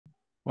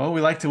Well,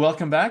 we'd like to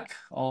welcome back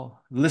all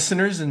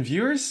listeners and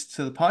viewers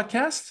to the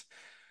podcast.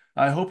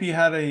 I hope you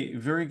had a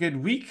very good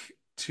week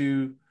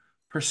to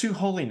pursue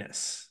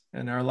holiness.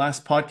 In our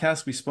last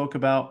podcast, we spoke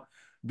about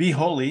be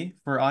holy,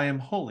 for I am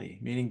holy,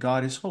 meaning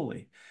God is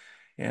holy.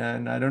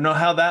 And I don't know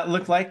how that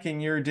looked like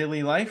in your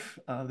daily life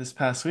this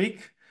past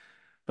week,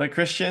 but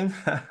Christian,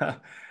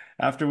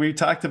 after we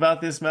talked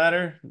about this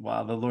matter,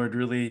 wow, the Lord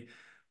really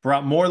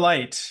brought more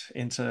light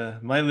into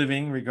my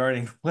living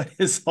regarding what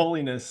is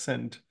holiness,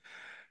 and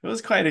it was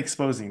quite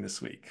exposing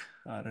this week.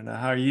 I don't know.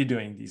 How are you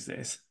doing these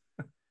days?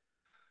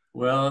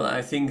 Well,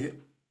 I think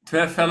to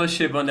have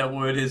fellowship on that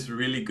word is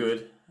really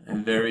good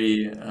and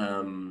very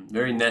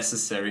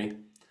necessary,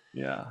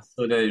 Yeah,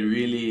 so that it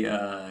really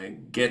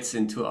gets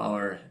into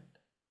our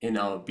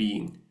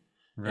being.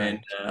 And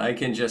right. I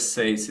can just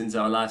say, since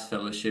our last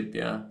fellowship,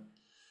 yeah,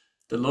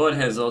 the Lord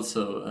has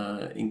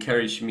also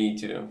encouraged me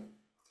to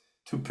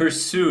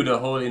pursue the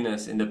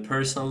holiness in the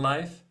personal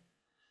life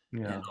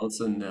and Yeah,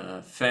 also in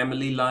the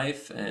family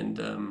life, and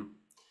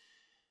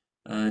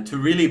to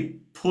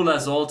really pull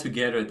us all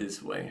together this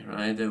way,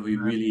 right? That we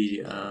right.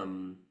 really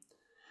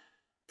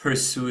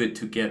pursue it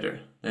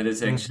together. That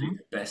is actually Hmm.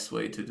 the best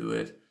way to do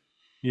it,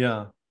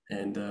 Yeah,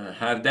 and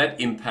have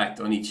that impact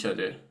on each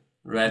other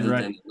rather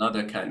right. than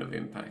another kind of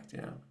impact.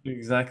 Yeah.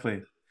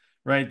 Exactly.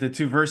 Right. The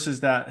two verses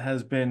that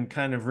has been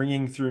kind of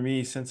ringing through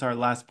me since our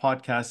last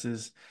podcast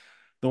is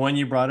the one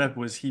you brought up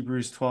was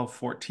Hebrews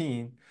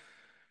 12:14,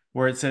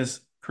 where it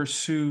says,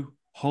 pursue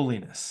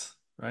holiness,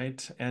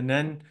 right? And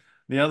then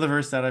the other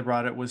verse that I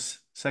brought it was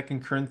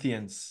Second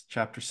Corinthians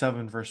chapter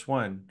 7, verse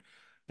 1,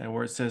 and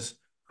where it says,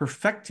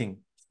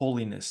 perfecting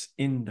holiness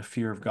in the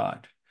fear of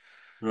God.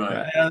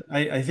 Right.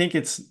 Right? I think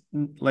it's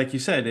like you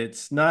said,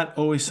 it's not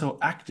always so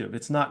active.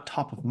 It's not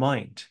top of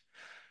mind.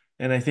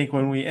 And I think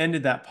when we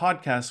ended that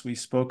podcast, we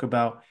spoke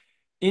about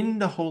in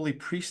the holy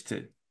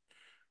priesthood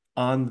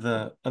on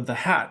the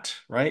hat,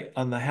 right?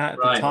 On the hat at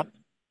the Right. top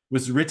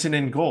was written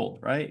in gold,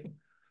 right?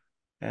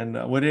 And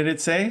what did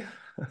it say?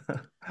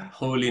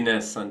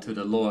 Holiness unto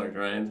the Lord.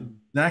 Right.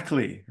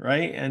 Exactly,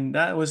 right? And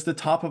that was the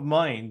top of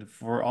mind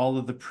for all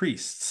of the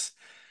priests.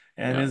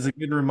 And Yeah. it's a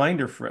good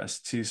reminder for us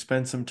to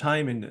spend some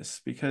time in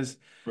this because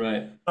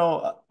Right.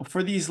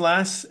 for these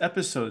last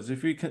episodes,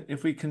 if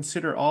we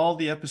consider all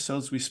the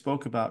episodes we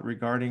spoke about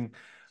regarding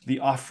the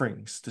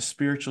offerings, the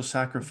spiritual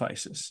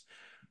sacrifices,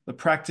 the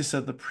practice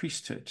of the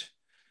priesthood,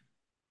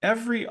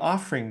 every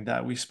offering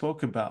that we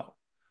spoke about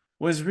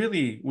was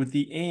really with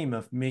the aim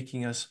of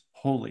making us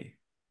holy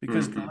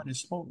because God Hmm.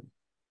 is holy.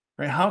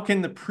 Right? How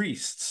can the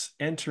priests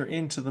enter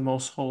into the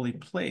most holy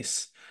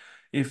place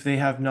if they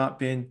have not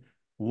been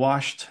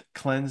washed,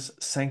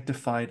 cleansed,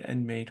 sanctified,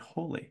 and made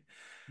holy?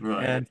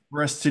 Right. And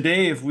for us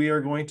today, if we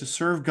are going to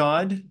serve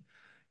God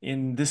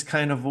in this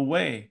kind of a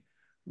way,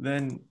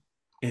 then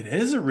it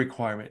is a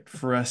requirement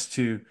for us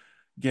to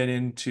get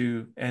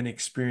into and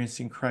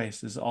experiencing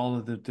Christ as all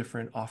of the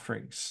different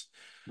offerings.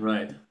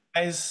 Right.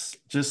 Guys,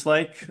 just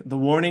like the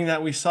warning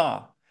that we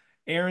saw,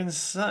 Aaron's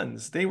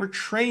sons, they were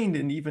trained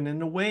in even in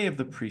the way of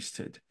the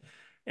priesthood.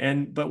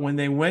 And but when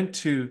they went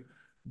to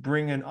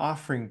bring an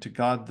offering to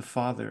God the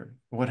Father,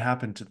 what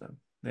happened to them?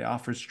 They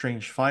offered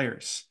strange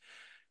fires,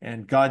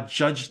 and God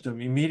judged them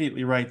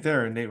immediately right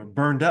there, and they were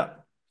burned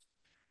up.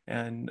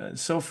 And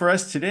so for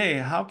us today,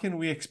 how can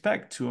we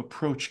expect to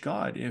approach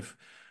God if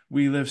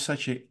we live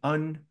such an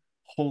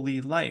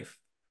unholy life?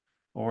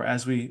 Or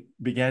as we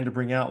began to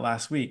bring out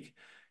last week,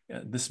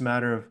 this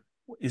matter of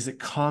is it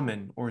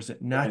common or is it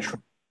Right.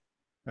 natural?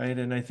 Right?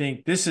 And I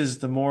think this is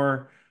the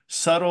more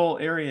subtle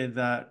area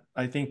that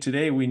I think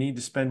today we need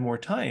to spend more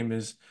time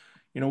is,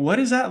 what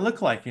does that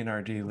look like in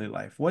our daily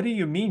life? What do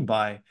you mean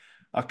by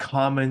a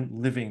common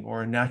living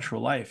or a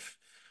natural life?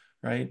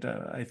 Right?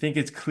 I think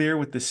it's clear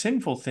with the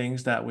sinful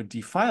things that would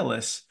defile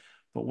us,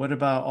 but what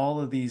about all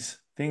of these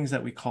things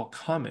that we call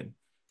common?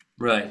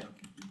 Right.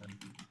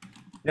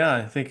 Yeah,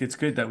 I think it's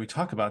good that we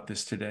talk about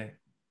this today.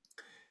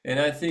 And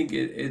I think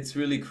it's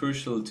really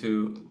crucial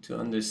to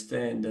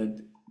understand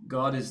that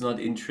God is not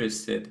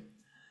interested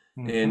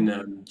in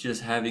Hmm.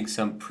 just having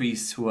some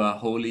priests who are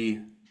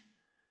holy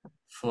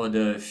for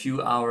the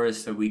few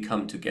hours that we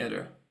come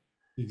together.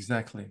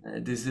 Exactly.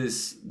 This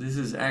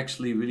is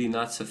actually really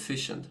not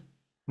sufficient.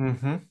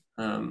 Hmm.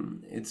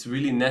 It's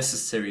really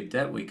necessary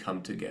that we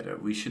come together.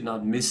 We should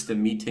not miss the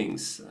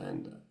meetings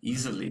and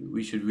easily.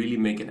 We should really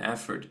make an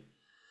effort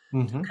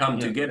to Hmm. come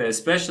Yeah. together,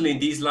 especially in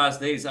these last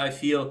days. I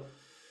feel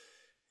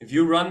if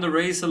you run the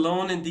race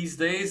alone in these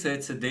days,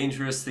 it's a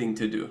dangerous thing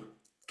to do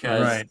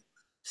because Right.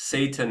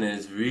 Satan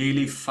is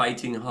really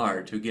fighting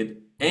hard to get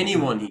Hmm.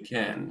 anyone he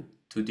can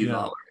to Yeah,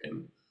 devour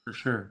him. for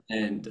sure.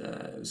 And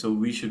so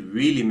we should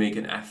really make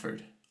an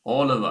effort,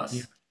 all of Yeah.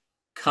 us,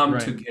 come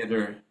Right.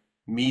 together,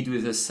 meet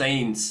with the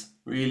saints,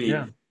 Yeah.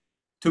 really,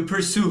 to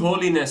pursue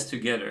holiness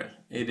together.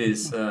 It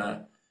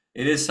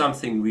is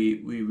something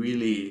we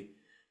really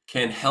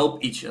can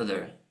help each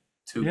other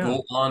to Yeah.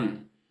 go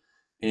on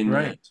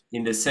Right.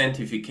 in the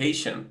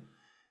sanctification.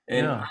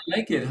 And I Yeah.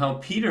 like it how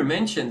Peter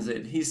mentions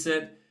it. He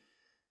said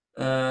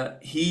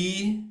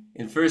he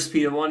in First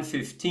Peter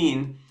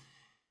 1:15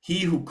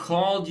 He who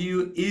called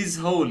you is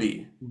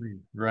holy.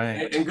 And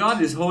Right.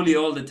 God is holy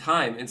all the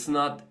time. It's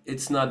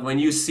not when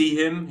you see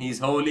him, he's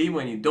holy.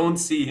 When you don't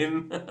see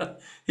him,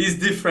 he's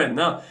different.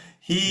 No,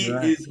 he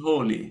Right. is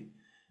holy. And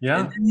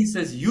Yeah. then he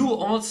says, you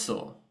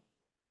also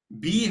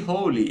be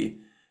holy.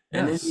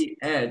 And then Yes. he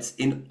adds,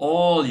 in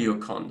all your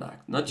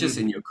conduct, not just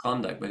in Mhm. your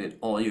conduct, but in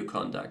all your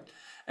conduct.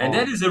 And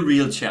that All. is a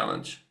real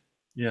challenge,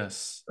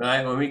 Yes.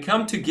 right? When we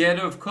come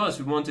together, of course,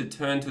 we want to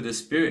turn to the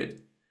Spirit.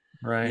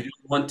 We Right.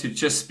 don't want to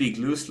just speak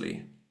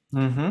loosely.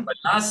 Mm-hmm. But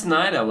last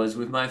night I was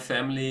with my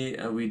family.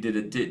 We did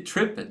a day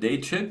trip,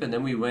 and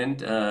then we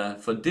went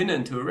for dinner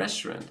into a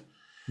restaurant.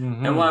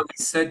 And while Mm-hmm.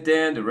 we sat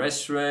there in the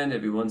restaurant,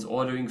 everyone's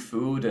ordering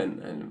food,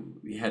 and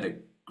we had a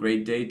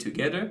great day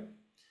together.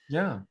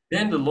 Yeah.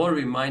 Then the Lord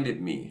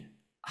reminded me,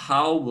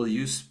 how will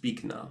you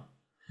speak now?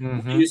 Will you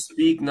Mm-hmm.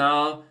 speak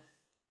now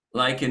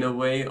like in a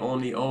way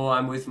only, oh,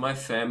 I'm with my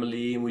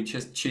family and we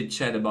just chit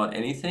chat about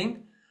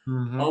anything?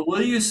 Mm-hmm. Or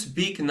will you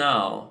speak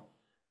now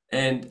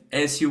and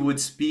as you would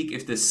speak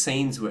if the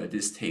saints were at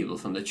this table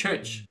from the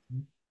church?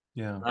 Mhm.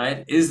 Yeah.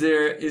 Right? Is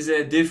there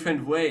a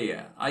different way?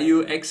 Are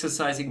you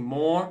exercising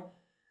more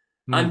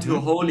unto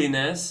Mm-hmm.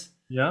 holiness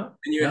Yeah.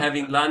 when you're Yeah.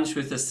 having lunch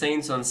with the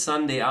saints on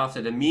Sunday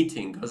after the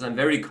meeting? Because I'm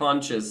very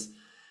conscious,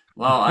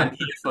 wow, I'm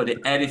here for the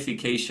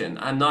edification.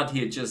 I'm not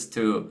here just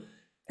to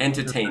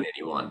entertain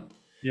anyone.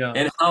 Yeah.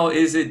 And how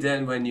is it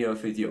then when you're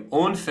with your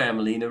own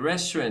family in a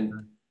restaurant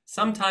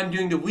sometime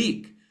during the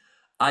week?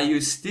 Are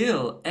you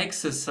still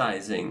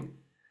exercising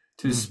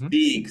to Mm-hmm.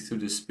 speak to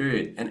the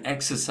Spirit and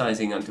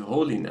exercising unto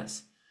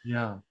holiness?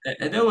 Yeah.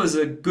 And that was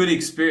a good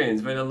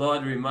experience where the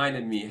Lord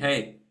reminded me,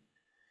 hey,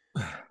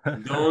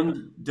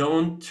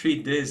 don't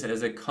treat this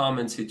as a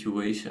common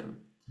situation,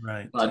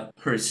 Right. but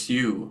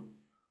pursue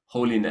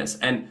holiness.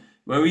 And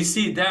when we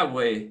see it that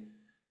way,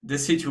 the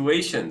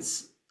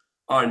situations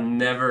are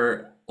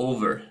never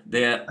over.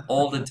 They are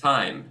all the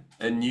time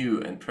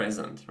anew and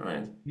present,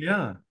 right?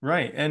 Yeah,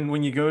 right. And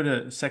when you go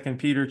to Second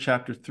Peter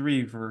chapter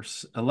 3,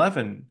 verse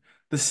 11,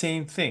 the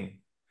same thing,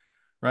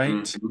 right?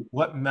 Mhm.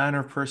 What manner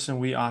of person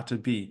we ought to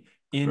be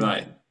in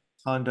Right,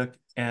 conduct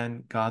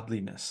and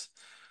godliness.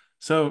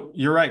 So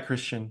you're right,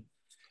 Christian.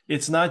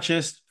 It's not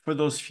just for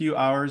those few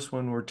hours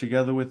when we're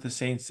together with the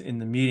saints in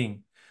the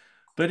meeting,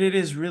 but it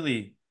is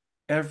really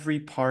every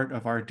part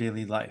of our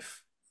daily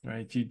life,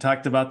 right? You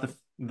talked about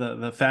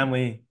the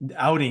family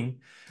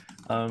outing.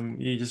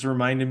 You just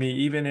reminded me,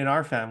 even in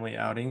our family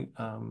outing,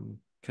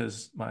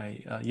 because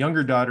my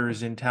younger daughter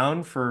is in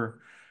town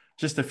for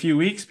just a few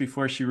weeks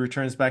before she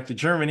returns back to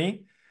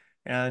Germany.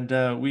 And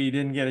we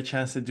didn't get a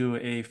chance to do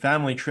a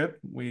family trip.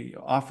 We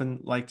often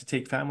like to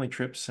take family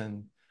trips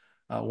and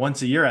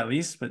once a year at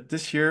least, but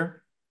this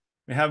year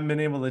we haven't been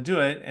able to do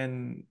it.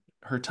 And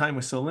her time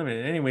was so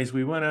limited. Anyways,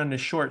 we went on a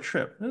short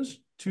trip. It was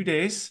 2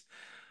 days.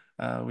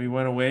 We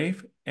went away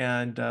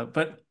and,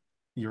 but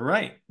you're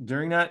right.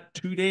 During that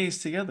 2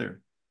 days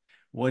together,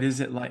 what is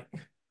it like,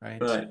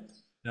 right? right,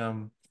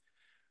 Um,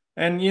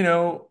 and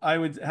I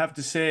would have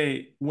to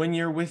say, when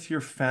you're with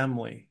your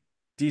family,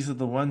 these are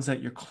the ones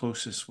that you're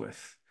closest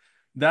with.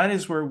 That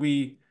is where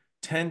we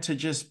tend to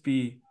just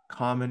be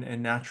common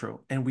and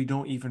natural, and we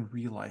don't even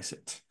realize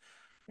it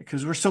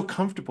because we're so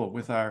comfortable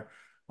with our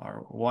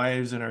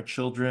wives and our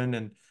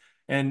children,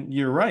 and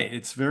you're right,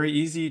 it's very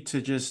easy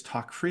to just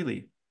talk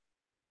freely.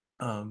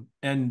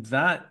 And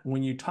that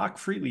when you talk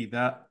freely,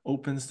 that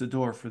opens the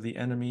door for the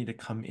enemy to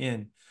come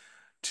in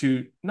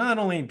to not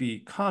only be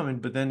common,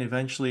 but then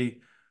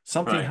eventually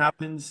something right,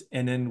 happens,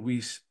 and then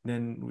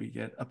we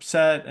get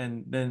upset,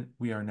 and then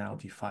we are now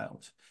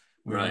defiled.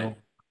 We are right, no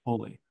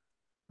holy,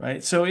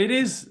 right? So it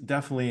is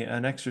definitely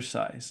an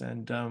exercise,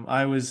 and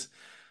I was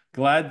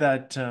glad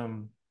that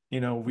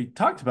we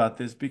talked about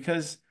this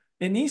because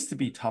it needs to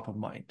be top of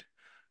mind,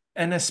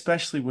 and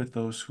especially with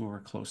those who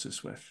are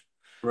closest with.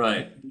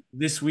 right,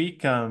 This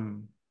week,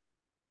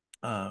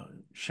 uh,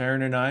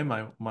 Sharon and I,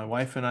 my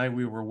wife and I,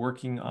 we were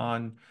working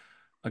on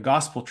a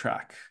gospel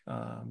track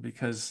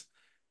because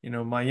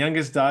my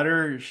youngest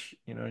daughter,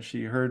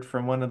 she heard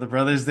from one of the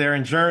brothers there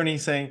in Germany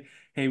saying,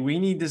 "Hey, we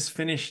need this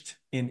finished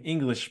in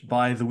English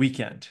by the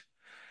weekend."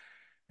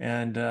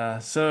 And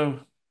so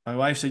my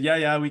wife said, "Yeah,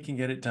 yeah, we can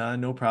get it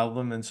done, no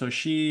problem." And so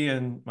she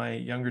and my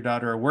younger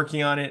daughter are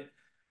working on it,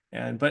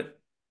 but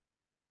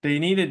they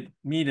needed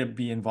me to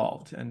be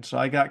involved, and so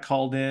I got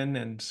called in,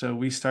 and so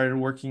we started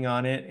working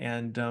on it,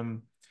 and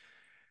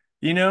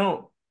you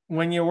know,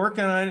 when you're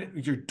working on it,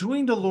 you're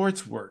doing the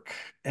Lord's work.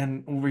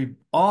 And we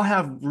all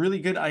have really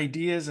good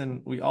ideas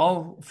and we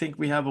all think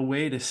we have a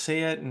way to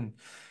say it. And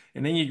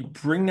then you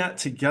bring that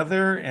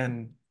together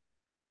and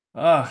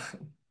uh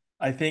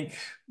I think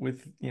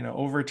with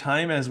over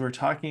time as we're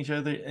talking to each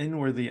other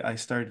inwardly, I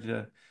started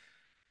to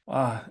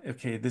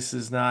okay, this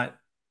is not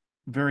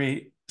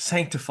very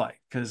sanctified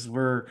because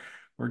we're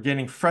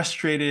getting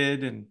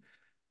frustrated and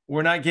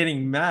we're not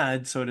getting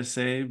mad, so to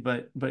say,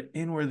 but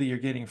inwardly you're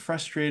getting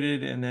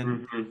frustrated, and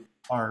then hmm,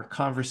 our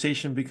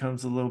conversation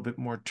becomes a little bit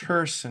more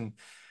terse, and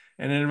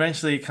then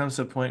eventually it comes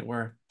to a point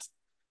where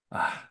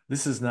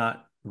this is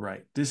not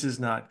right. This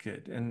is not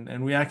good.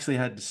 And we actually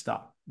had to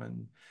stop.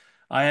 And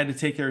I had to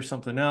take care of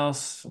something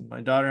else.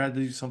 My daughter had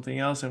to do something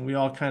else, and we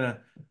all kind of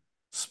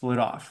split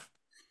off.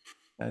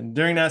 And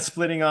during that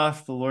splitting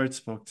off, the Lord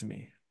spoke to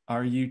me.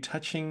 Are you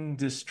touching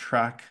this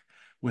track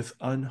with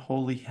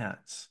unholy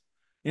hands?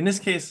 In this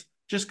case,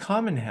 just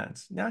common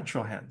hands,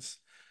 natural hands.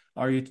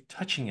 Are you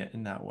touching it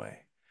in that way?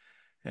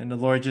 And the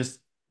Lord just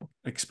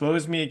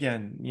exposed me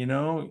again.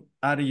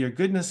 Out of your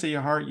goodness of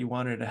your heart, you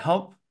wanted to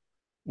help,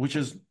 which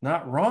is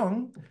not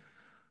wrong,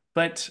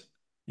 but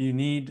you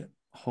need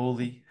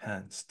holy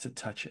hands to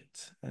touch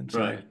it. And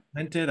so I Right.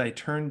 repented. I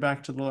turned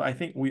back to the Lord. I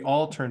think we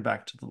all turned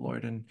back to the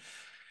Lord. And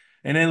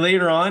then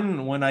later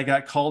on, when I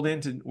got called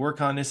in to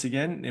work on this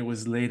again, it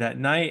was late at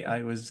night.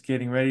 I was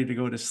getting ready to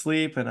go to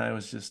sleep and I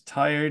was just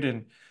tired.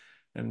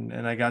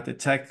 And I got the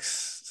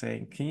text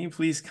saying, "Can you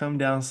please come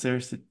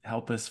downstairs to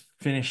help us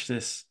finish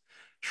this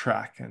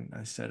track?" And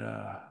I said,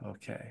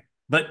 okay.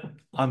 But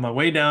on my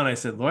way down, I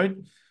said,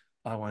 "Lord,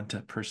 I want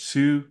to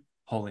pursue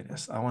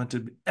holiness. I want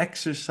to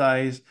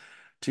exercise,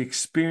 to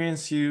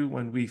experience you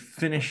when we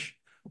finish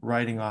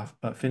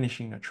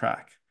finishing a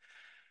track."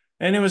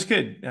 And it was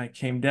good. I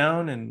came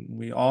down and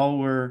we all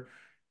were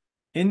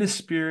in the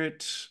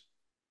spirit,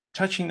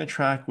 touching the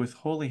track with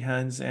holy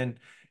hands, and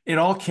it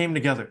all came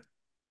together.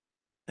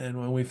 And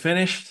when we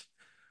finished,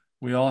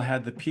 we all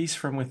had the peace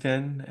from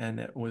within, and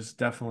it was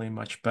definitely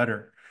much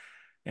better.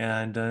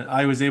 And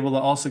I was able to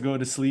also go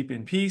to sleep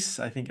in peace.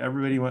 I think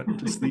everybody went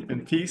to sleep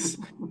in peace.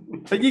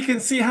 But you can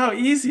see how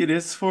easy it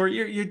is for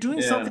you're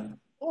doing something Yeah.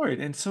 for it,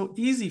 and so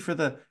easy for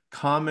the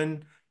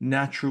common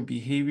natural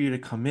behavior to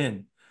come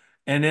in.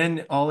 And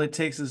then all it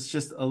takes is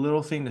just a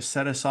little thing to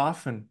set us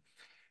off, and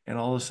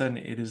all of a sudden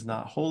it is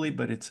not holy,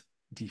 but it's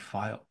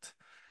defiled.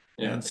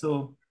 Yeah. And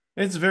so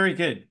it's very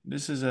good.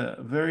 This is a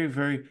very,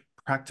 very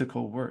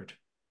practical word.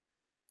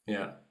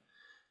 Yeah.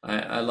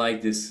 I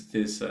like this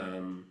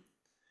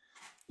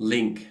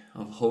link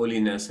of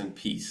holiness and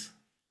peace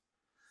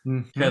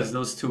Hmm. because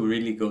those two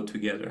really go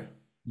together.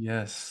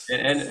 Yes.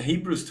 And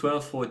Hebrews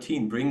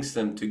 12:14 brings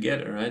them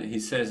together, right? He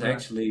says Right.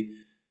 actually,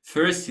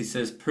 first he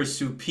says,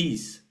 pursue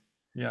peace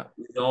Yeah.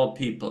 with all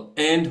people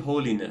and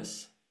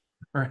holiness,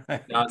 Right.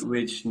 without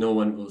which no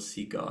one will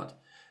see God.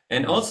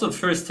 And Ex- also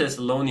First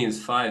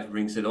Thessalonians 5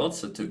 brings it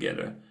also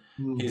together.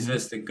 He hmm.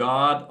 says, the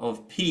God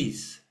of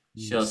peace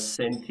shall Peace.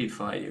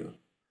 sanctify you.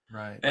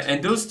 Right.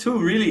 And those two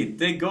really,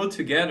 they go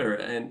together.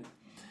 And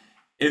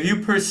if you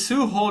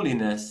pursue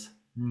holiness,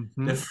 the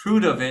Hmm.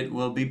 fruit of it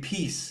will be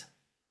peace.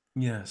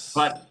 Yes.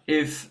 But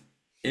if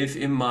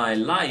in my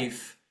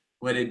life,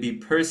 whether it be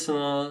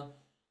personal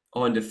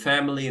or in the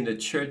family, in the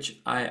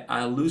church,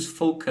 I lose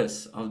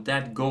focus of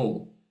that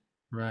goal,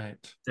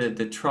 Right.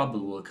 the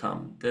trouble will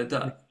come,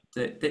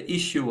 the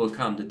issue will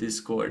come, the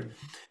discord.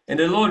 And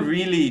the Lord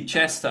really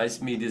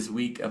chastised me this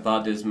week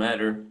about this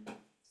matter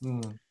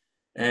Mm.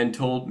 and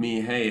told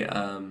me, hey,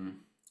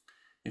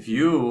 if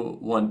you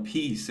want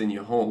peace in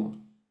your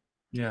home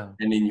Yeah.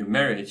 and in your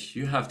marriage,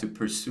 you have to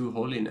pursue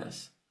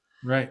holiness.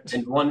 Right.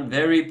 And one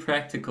very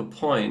practical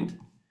point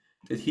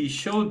that he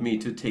showed me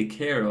to take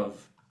care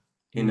of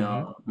in Hmm.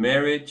 our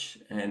marriage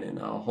and in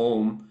our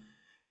home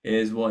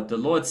is what the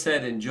Lord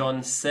said in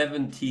John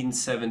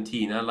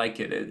 17:17. I like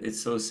it.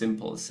 It's so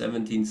simple.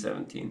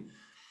 17:17.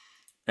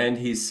 And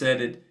he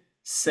said it,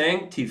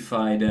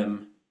 sanctify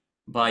them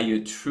by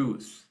your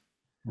truth.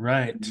 And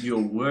Right.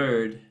 your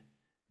word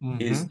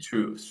is Hmm.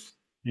 truth.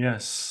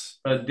 Yes.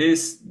 But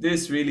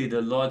this really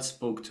the Lord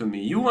spoke to me.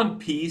 You want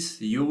peace,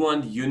 you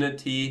want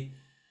unity,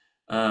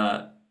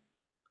 uh,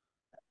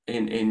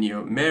 in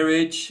your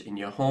marriage, in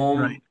your Right.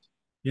 home,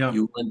 Yeah.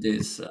 you want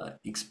this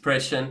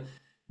expression,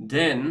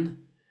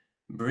 then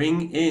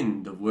bring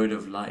in the word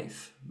of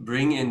life.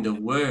 Bring in the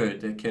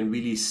word that can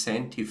really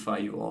sanctify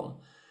you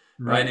all,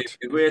 right? Right.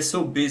 If we're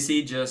so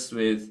busy just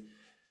with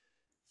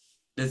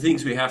the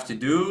things we have to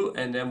do,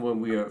 and then when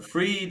we are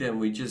free, then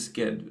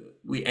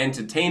we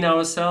entertain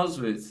ourselves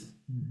with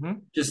Hmm.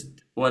 just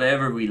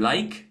whatever we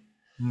like.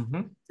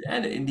 Hmm.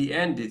 And in the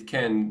end, it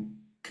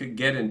could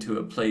get into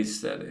a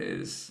place that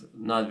is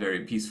not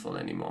very peaceful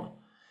anymore.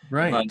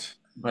 But Right.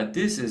 but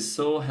this is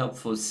so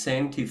helpful.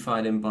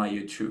 Sanctify them by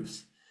your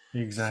truth. So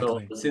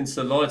Exactly. since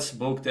the Lord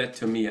spoke that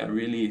to me, I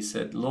really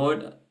said,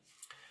 Lord,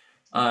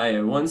 I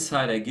on one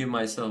side I give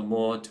myself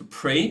more to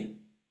pray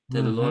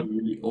that the Lord Hmm.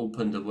 really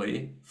open the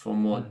way for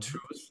more Hmm.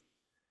 truth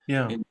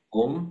Yeah. in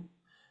home,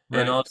 and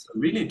Right. also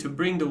really to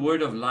bring the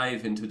word of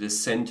life into the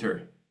center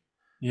of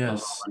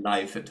Yes. our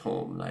life at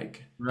home.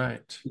 Like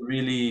Right.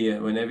 really,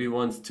 when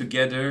everyone's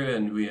together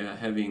and we are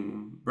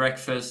having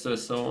breakfast or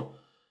so,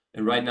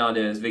 and right now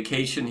there's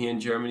vacation here in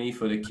Germany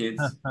for the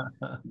kids,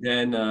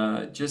 then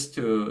just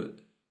to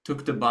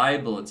took the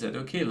Bible and said,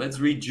 okay, let's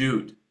read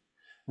Jude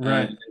and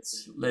Right.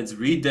 let's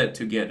read that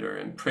together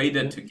and pray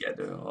that Yeah.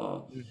 together,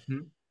 or Hmm.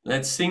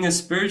 let's sing a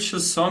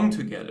spiritual song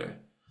together.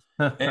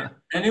 And,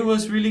 and it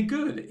was really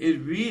good. It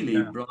really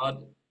Yeah.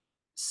 brought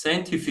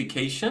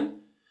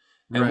sanctification,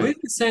 and Right. with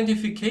the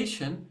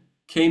sanctification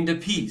came the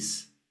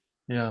peace.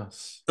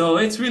 Yes. So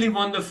it's really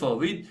wonderful.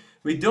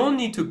 We don't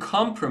need to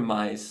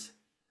compromise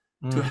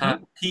to have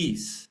Hmm.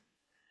 peace.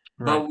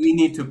 but Right. we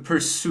need to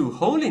pursue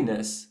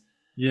holiness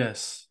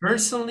Yes.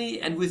 personally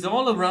and with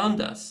all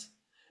around us,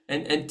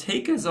 and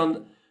take us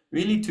on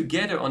really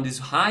together on this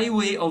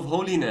highway of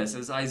holiness,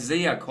 as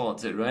Isaiah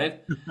calls it,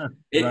 right?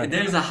 Right.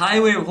 There's a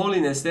highway of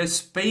holiness. There's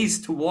space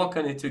to walk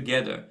on it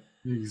together.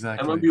 And when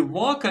Exactly. we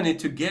walk on it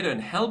together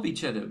and help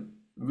each other,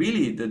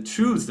 really the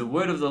truth, the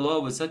word of the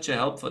Lord was such a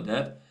help for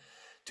that,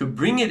 to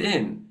bring it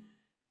in,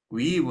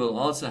 we will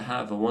also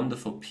have a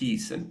wonderful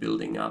peace and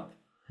building up.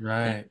 And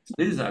Right.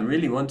 this, I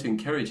really want to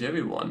encourage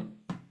everyone.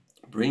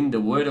 Bring the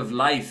word of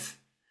life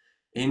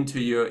into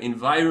your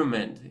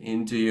environment,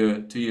 into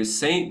your to your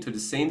saint, to the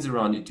saints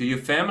around you, to your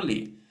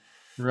family,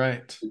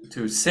 Right.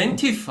 to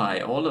sanctify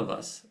all of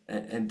us.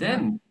 And Yeah.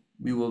 then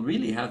we will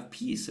really have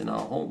peace in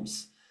our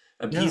homes,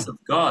 a peace Yeah. of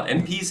God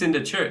and peace in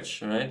the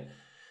church, right?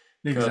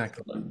 Because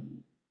Exactly.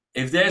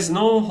 if there's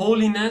no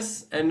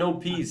holiness and no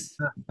peace,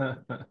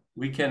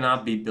 we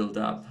cannot be built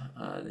up.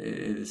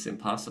 It is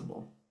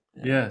impossible.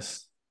 Yeah.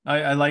 Yes.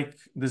 I like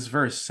this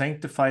verse.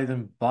 Sanctify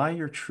them by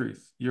your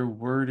truth. Your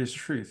word is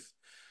truth.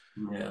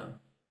 Yeah.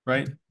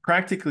 Right?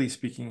 Practically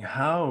speaking,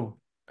 how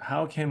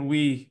can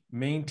we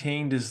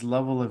maintain this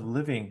level of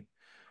living?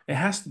 It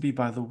has to be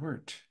by the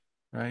word,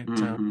 right?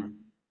 Hmm.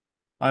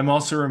 I'm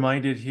also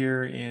reminded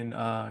here in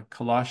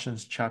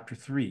Colossians chapter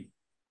 3.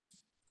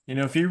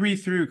 If you read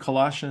through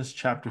Colossians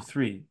chapter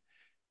 3,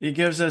 it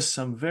gives us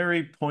some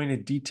very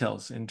pointed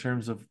details in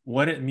terms of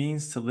what it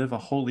means to live a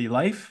holy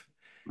life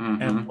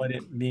and Hmm. what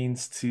it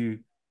means to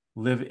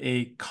live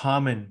a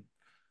common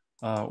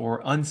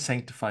or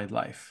unsanctified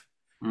life.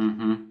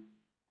 Hmm.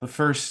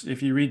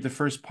 If you read the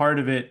first part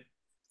of it,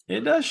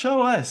 it does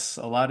show us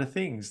a lot of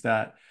things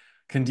that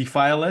can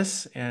defile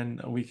us,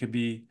 and we could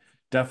be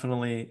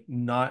definitely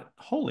not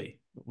holy.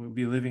 We'll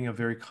be living a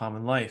very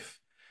common life.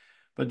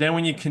 But then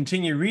when you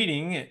continue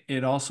reading,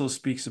 it also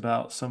speaks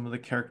about some of the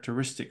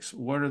characteristics.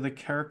 What are the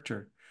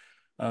character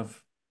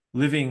of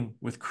living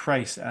with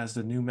Christ as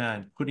the new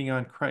man, putting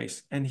on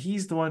Christ? And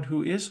he's the one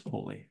who is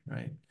holy,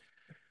 right?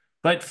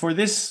 But for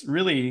this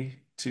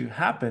really to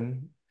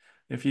happen,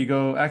 if you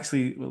go,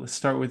 actually, well, let's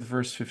start with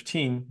verse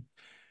 15.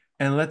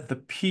 And let the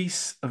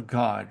peace of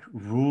God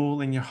rule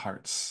in your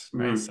hearts,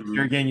 right? So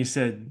here Hmm. again, you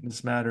said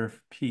this matter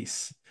of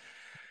peace,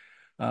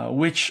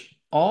 which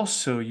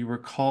also you were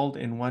called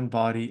in one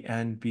body,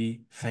 and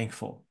be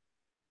thankful.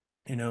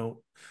 You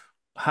know,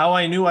 how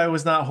I knew I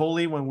was not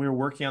holy when we were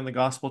working on the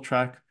gospel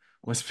track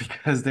was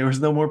because there was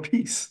no more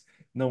peace.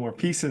 No more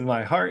peace in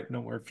my heart,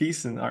 no more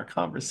peace in our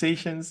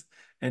conversations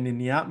and in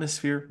the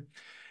atmosphere.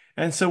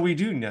 And so we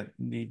do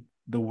need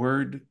the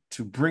word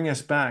to bring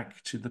us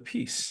back to the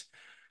peace.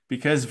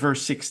 Because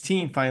verse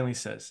 16 finally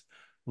says,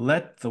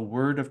 let the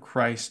word of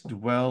Christ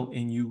dwell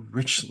in you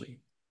richly.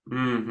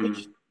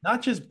 Rich, Hmm.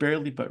 not just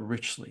barely, but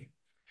richly.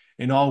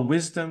 In all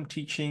wisdom,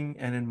 teaching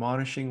and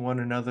admonishing one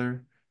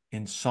another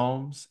in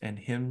psalms and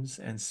hymns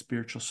and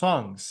spiritual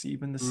songs,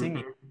 even the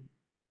singing. Hmm.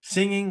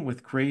 Singing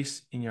with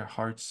grace in your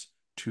hearts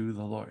to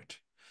the Lord.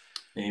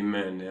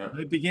 Amen. Yeah.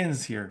 It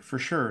begins here for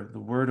sure. The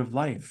word of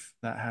life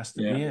that has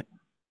to be Yeah. in.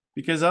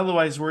 Because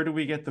otherwise, where do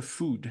we get the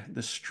food,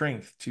 the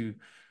strength to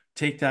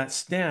take that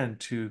stand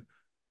to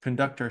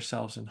conduct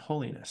ourselves in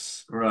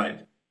holiness?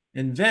 Right.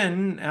 And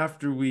then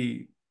after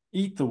we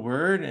eat the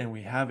word and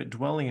we have it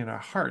dwelling in our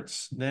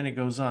hearts, then it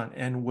goes on.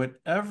 And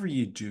whatever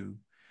you do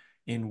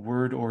in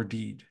word or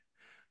deed,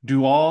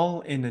 do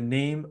all in the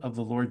name of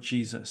the Lord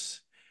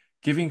Jesus,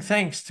 giving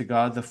thanks to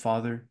God the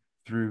Father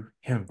through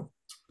him.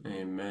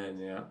 Amen.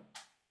 Yeah.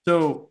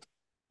 So,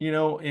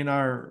 in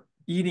our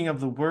eating of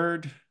the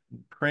word,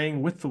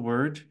 praying with the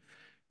word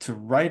to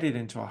write it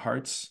into our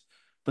hearts,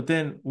 but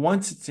then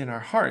once it's in our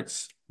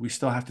hearts, we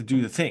still have to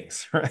do the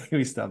things, right?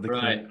 We still have to care,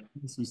 Right.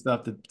 we still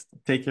have to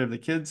take care of the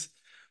kids.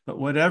 But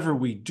whatever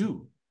we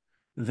do,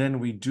 then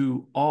we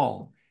do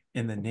all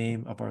in the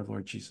name of our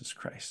Lord Jesus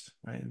Christ,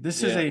 right?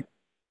 This is Yeah. a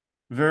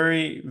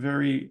very,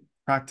 very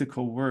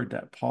practical word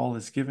that Paul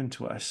has given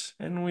to us.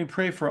 And we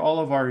pray for all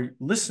of our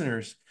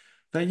listeners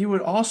that you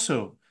would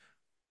also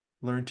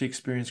learn to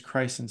experience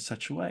Christ in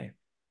such a way,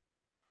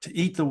 to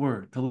eat the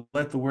word, to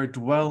let the word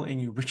dwell in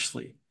you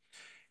richly.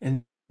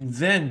 And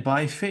then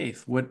by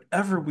faith,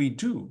 whatever we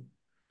do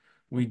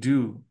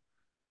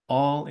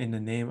all in the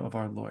name of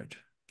our Lord,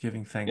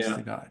 giving thanks Yeah.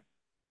 to God.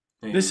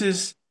 This Amen.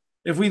 is,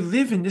 if we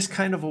live in this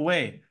kind of a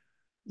way,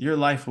 your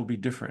life will be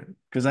different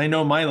because I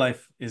know my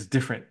life is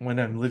different when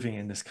I'm living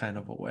in this kind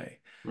of a way.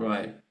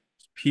 Right.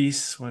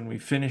 Peace when we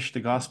finish the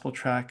gospel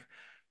track,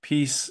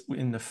 peace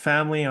in the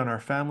family on our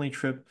family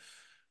trip,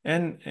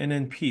 and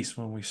in peace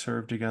when we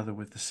serve together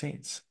with the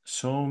saints.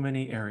 So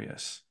many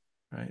areas,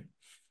 right?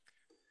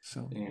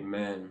 So,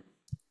 Amen.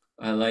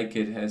 I like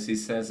it as he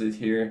says it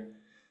here.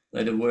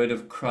 Let the word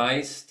of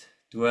Christ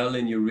dwell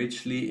in you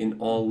richly in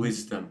all mhm.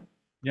 wisdom.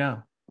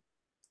 Yeah,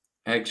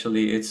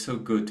 Actually, it's so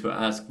good to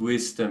ask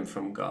wisdom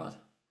from God,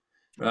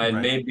 right?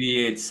 right.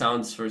 Maybe it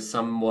sounds for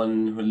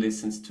someone who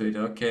listens to it,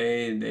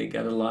 okay, they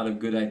got a lot of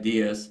good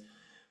ideas.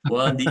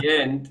 Well, in the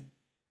end,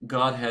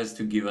 God has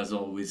to give us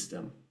all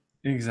wisdom,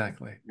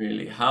 Exactly.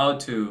 really, how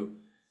to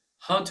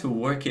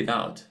work it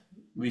out.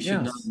 We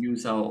should not Yes.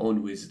 use our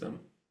own wisdom.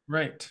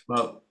 Right.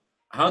 But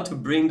how to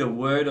bring the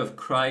word of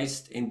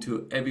Christ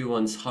into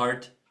everyone's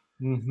heart,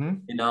 Mm-hmm.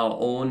 in our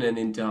own and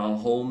into our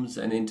homes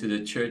and into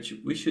the church,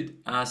 we should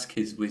ask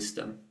his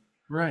wisdom.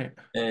 Right.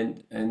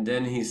 And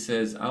then he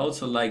says, I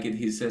also like it,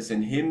 he says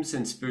in hymns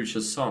and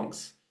spiritual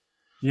songs.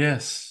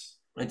 Yes.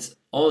 It's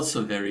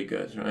also very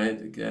good,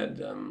 right? That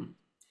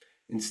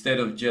instead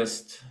of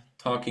just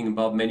talking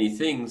about many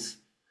things,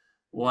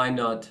 why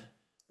not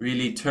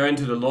really turn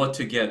to the Lord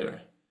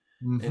together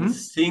and Mm-hmm.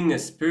 sing a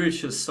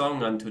spiritual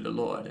song unto the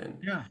Lord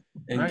Yeah.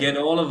 and Right. get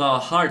all of our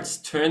hearts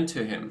turned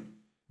to him.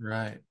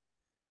 Right.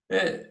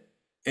 Eh,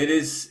 it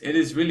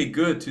is really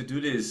good to do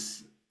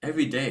this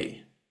every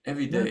Yeah.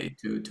 day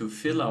to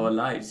fill Mm-hmm. our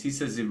lives. He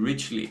says it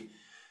richly.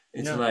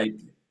 It's Yeah. like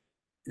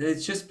it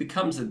just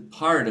becomes a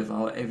part of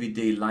our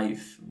everyday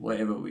life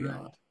wherever we Right.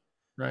 are.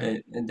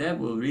 Right. And that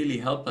will really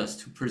help us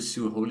to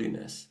pursue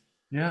holiness.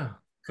 Yeah.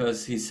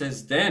 Because he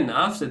says, then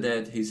after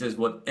that, he says,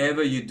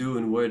 whatever you do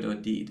in word or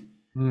deed.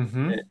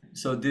 Mm-hmm.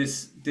 So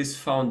this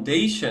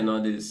foundation or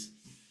this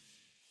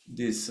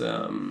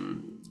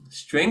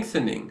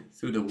strengthening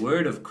through the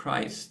word of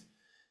Christ,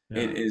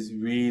 it Yeah. is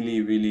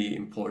really, really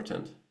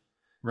important. And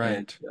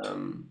Right.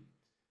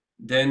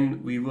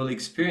 then we will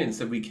experience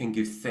that we can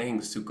give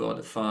thanks to God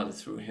the Father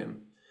through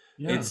Him.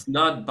 Yeah. It's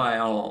not by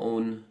our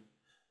own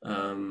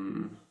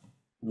um,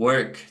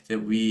 work that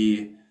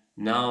we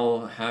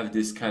now have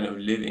this kind of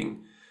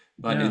living,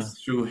 but Yeah.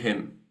 it's through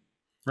Him.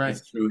 Right.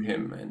 It's through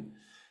Him. And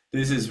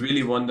this is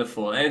really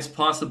wonderful. And it's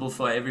possible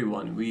for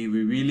everyone. We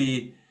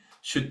really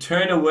should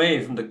turn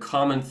away from the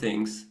common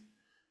things,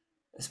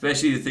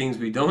 especially the things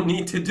we don't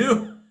need to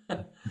do,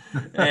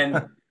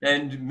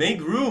 and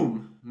make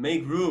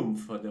room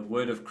for the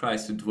word of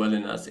Christ to dwell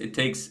in us.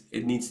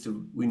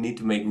 We need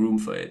to make room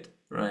for it,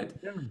 right?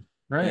 Yeah. And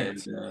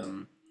Right.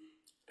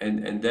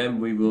 and then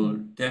we will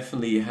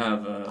definitely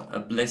have a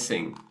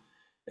blessing.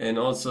 And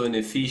also in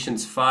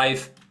Ephesians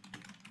 5,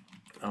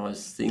 I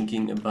was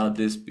thinking about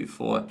this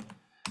before.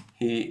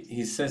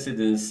 He says it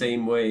in the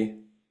same way,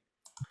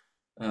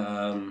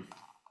 um,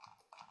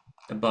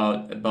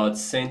 about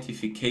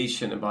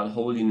sanctification, about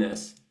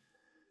holiness.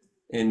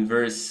 In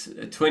verse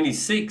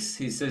 26,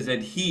 he says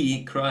that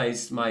he,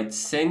 Christ, might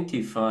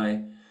sanctify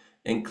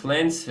and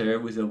cleanse her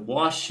with a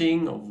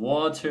washing of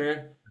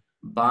water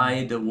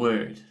by Mhm. the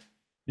word.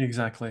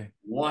 Exactly.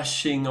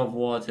 Washing of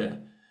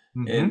water.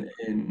 Mm-hmm.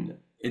 And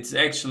it's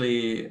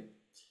actually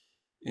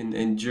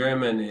in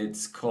German,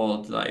 it's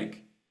called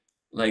like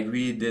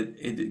read it,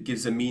 it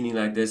gives a meaning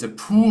like there's a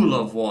pool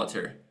of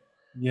water.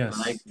 Like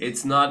Yes.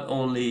 it's not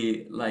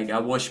only like I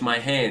wash my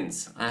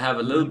hands, I have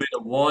a little Right. bit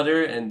of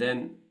water and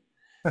then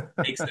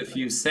takes a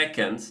few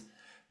seconds.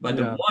 But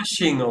the Yeah.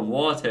 washing of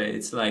water,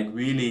 it's like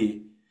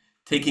really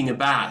taking a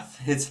bath.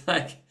 It's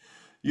like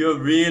you're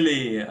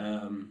really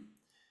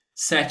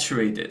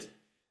saturated.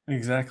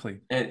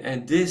 Exactly.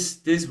 And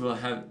this will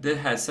have that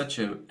has such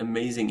an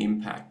amazing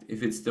impact.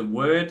 If it's the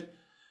word,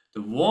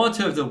 the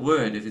water of the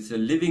word, if it's a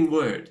living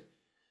word,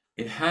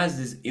 it has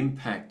this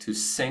impact to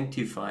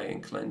sanctify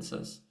and cleanse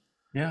us.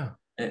 Yeah.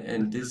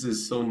 And this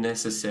is so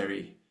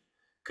necessary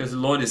because the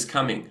Lord is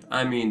coming.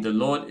 I mean, the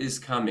Lord is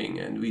coming,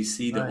 and we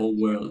see the Right. whole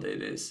world.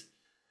 It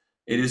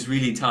is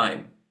really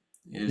time.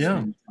 It is Yeah.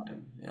 really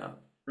time. Yeah.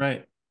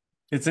 Right.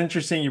 It's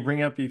interesting you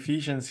bring up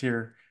Ephesians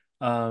here.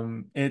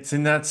 It's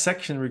in that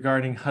section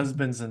regarding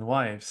husbands and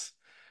wives,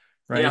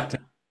 Yeah. right?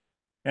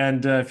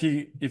 And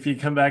if you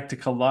come back to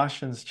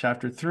Colossians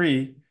chapter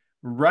 3,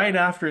 right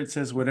after it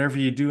says, whatever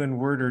you do in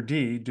word or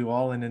deed, do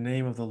all in the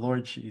name of the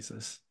Lord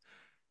Jesus.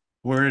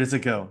 Where does it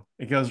go?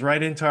 It goes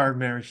right into our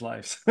marriage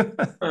lives.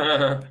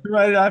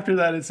 Right after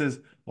that, it says,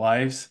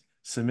 wives,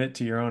 submit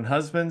to your own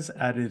husbands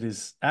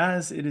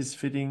as it is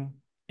fitting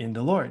in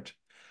the Lord.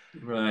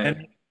 Right.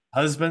 And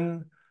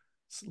husband,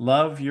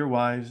 love your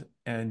wives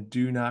and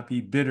do not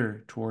be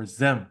bitter towards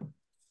them.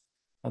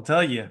 I'll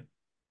tell you,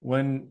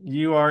 when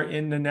you are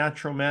in the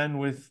natural man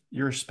with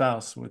your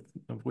spouse,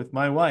 with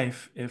my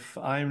wife, if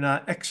I'm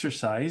not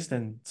exercised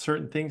and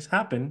certain things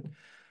happen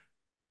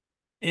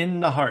in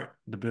the heart,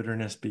 the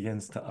bitterness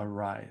begins to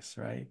arise,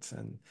 right?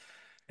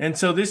 And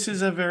so this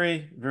is a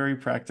very, very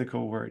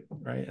practical word,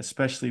 right?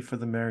 Especially for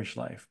the marriage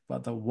life.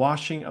 But the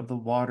washing of the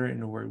water in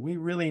the word, we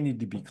really need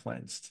to be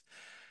cleansed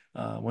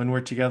when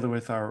we're together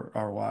with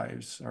our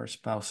wives, our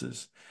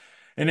spouses.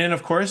 And then,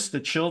 of course, the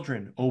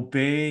children,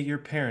 obey your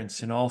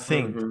parents in all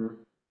things, Hmm.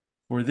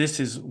 for this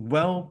is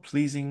well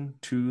pleasing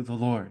to the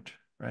Lord,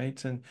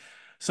 right? And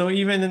so,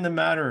 even in the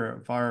matter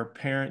of our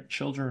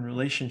parent-children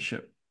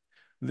relationship,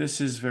 this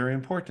is very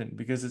important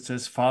because it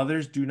says,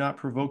 fathers, do not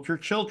provoke your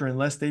children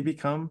lest they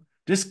become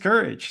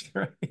discouraged,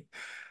 right?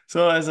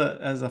 So as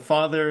a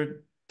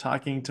father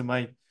talking to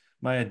my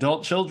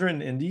adult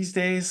children in these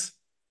days,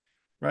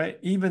 right?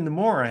 Even the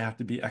more I have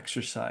to be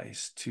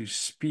exercised to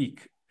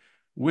speak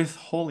with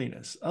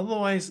holiness.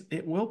 Otherwise,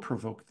 it will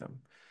provoke them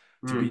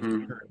to be Hmm.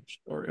 discouraged,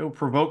 or it will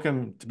provoke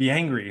them to be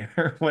angry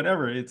or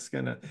whatever.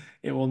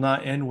 It will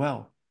not end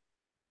well.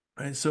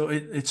 And so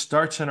it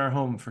starts in our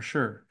home for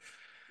sure.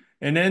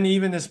 And then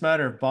even this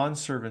matter of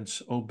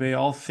bondservants, obey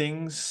all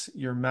things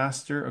your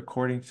master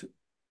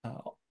uh,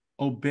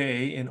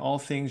 obey in all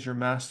things your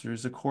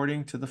masters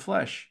according to the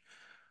flesh,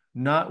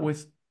 not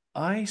with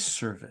eye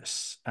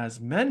service as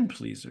men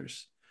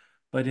pleasers,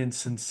 but in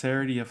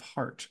sincerity of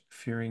heart,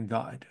 fearing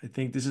God. I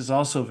think this is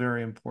also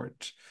very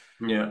important.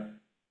 Yeah.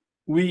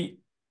 We,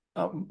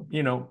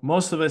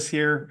 most of us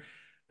here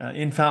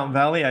in Fountain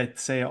Valley, I'd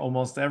say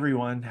almost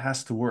everyone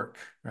has to work,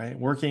 right?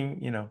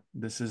 Working,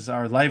 this is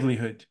our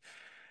livelihood.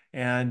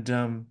 And,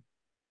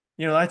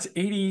 that's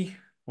 80,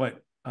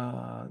 what,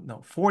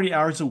 no, 40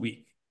 hours a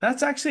week.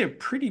 That's actually a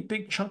pretty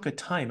big chunk of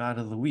time out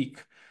of the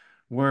week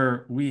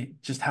where we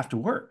just have to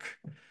work.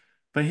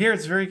 But here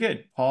it's very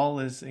good. Paul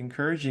is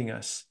encouraging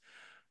us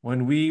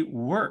when we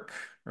work,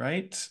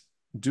 right?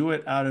 Do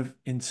it out of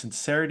in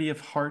sincerity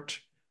of heart,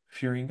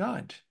 fearing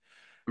God.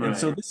 And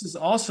so Right. this is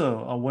also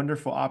a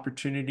wonderful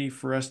opportunity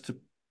for us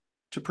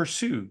to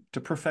pursue,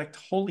 to perfect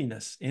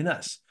holiness in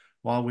us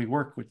while we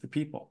work with the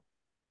people.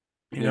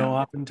 Yeah.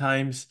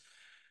 Oftentimes,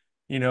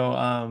 you know,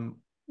 um,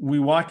 we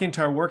walk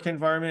into our work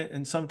environment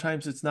and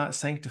sometimes it's not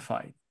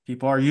sanctified.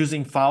 People are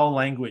using foul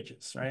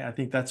languages, right? I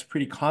think that's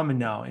pretty common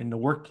now in the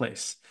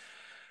workplace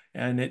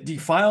and it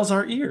defiles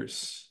our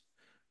ears.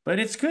 But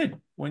it's good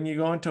when you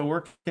go into a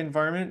work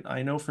environment.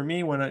 I know for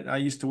me, when I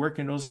used to work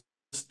in those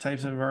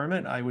types of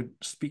environment, I would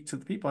speak to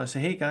the people. I say,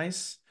 hey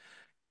guys,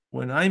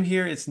 when I'm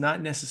here, it's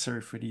not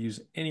necessary for you to use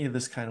any of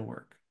this kind of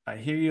work. I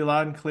hear you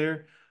loud and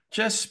clear.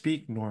 Just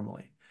speak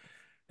normally.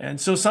 And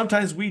so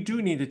sometimes we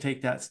do need to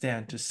take that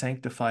stand to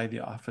sanctify the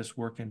office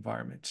work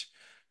environment.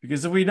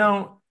 Because if we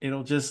don't,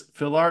 it'll just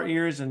fill our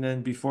ears. And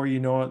then before you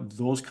know it,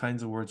 those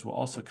kinds of words will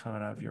also come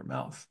out of your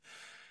mouth.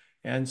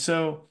 And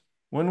so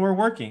when we're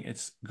working,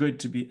 it's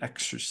good to be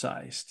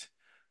exercised,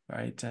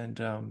 right?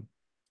 And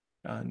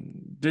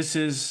this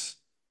is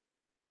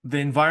the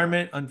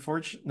environment,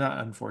 not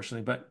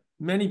unfortunately, but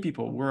many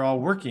people, we're all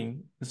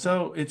working.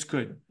 So it's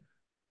good.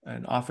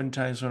 And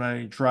oftentimes when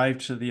I drive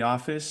to the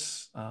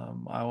office,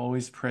 I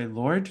always pray,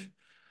 Lord,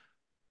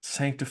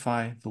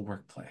 sanctify the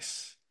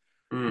workplace.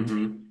 Make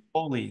Mm-hmm.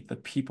 holy the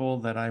people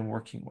that I'm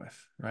working with,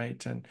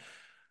 right? And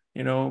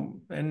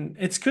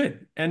it's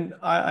good. And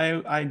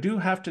I do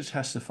have to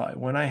testify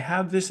when I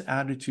have this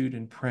attitude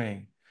in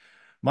praying,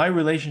 my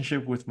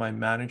relationship with my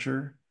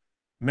manager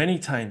many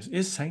times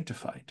is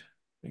sanctified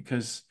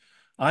because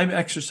I'm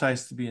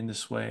exercised to be in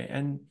this way,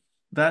 and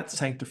that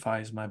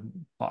sanctifies my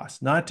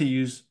boss, not to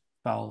use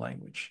foul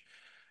language.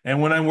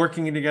 And when I'm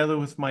working together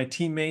with my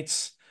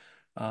teammates,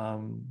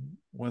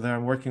 whether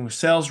I'm working with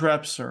sales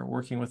reps or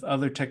working with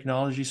other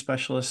technology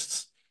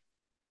specialists,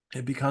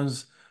 it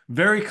becomes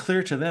very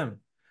clear to them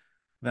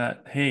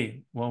that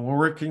hey, when we're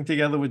working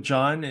together with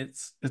John,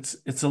 it's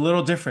a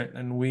little different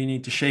and we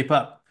need to shape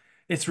up.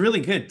 It's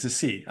really good to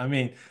see. I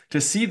mean, to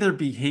see their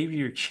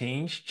behavior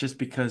change just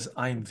because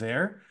I'm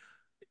there.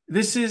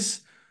 This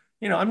is,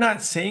 I'm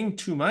not saying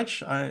too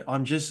much.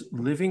 I'm just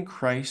living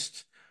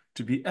Christ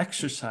to be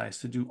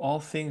exercised, to do all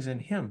things in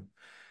Him.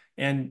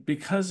 And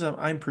because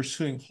I'm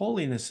pursuing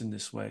holiness in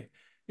this way,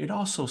 it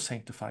also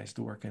sanctifies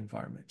the work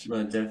environment.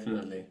 Well,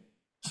 definitely.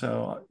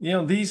 So,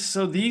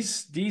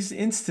 these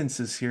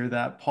instances here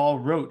that Paul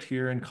wrote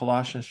here in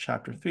Colossians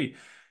chapter 3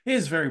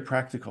 is very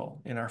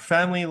practical in our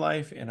family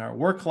life, in our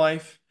work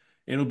life.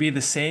 It'll be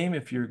the same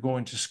if you're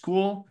going to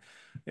school.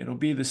 It'll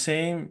be the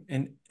same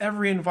in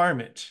every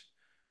environment,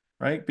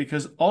 right?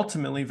 Because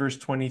ultimately, verse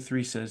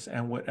 23 says,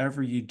 and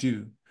whatever you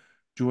do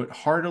it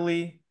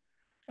heartily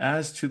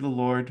as to the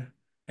Lord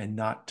and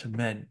not to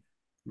men.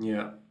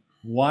 Yeah.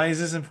 Why is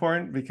this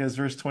important? Because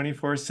verse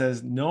 24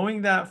 says,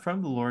 knowing that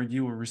from the Lord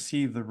you will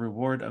receive the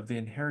reward of the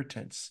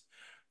inheritance,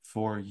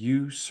 for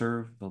you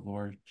serve the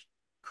Lord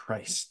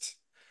Christ.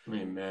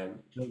 Amen.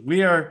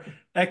 We are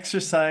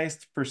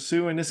exercised to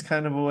pursue in this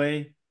kind of a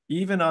way,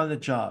 even on the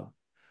job,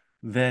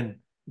 then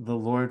the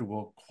Lord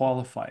will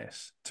qualify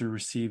us to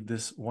receive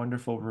this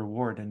wonderful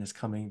reward in his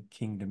coming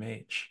kingdom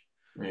age.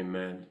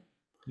 Amen.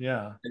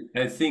 Yeah.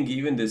 I think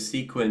even the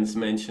sequence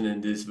mentioned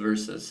in these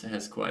verses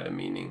has quite a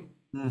meaning,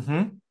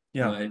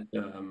 Yeah. right?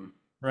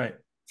 Right.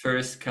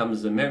 First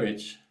comes the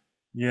marriage,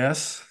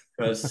 Yes.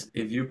 because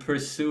if you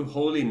pursue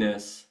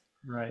holiness,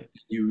 Right.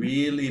 you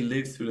really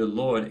live through the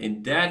Lord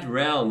in that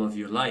realm of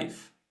your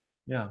life,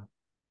 Yeah.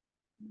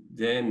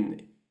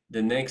 then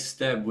the next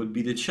step would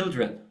be the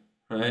children,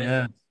 right?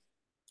 Yeah.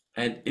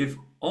 And if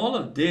all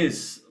of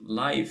this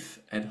life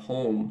at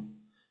home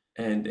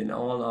and in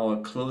all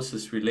our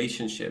closest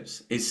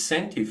relationships is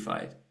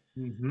sanctified,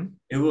 hmm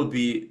it will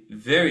be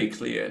very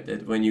clear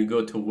that when you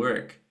go to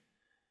work,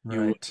 you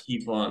will Right.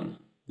 keep on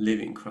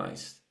living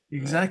Christ,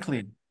 right?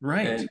 Exactly.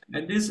 Right.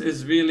 And this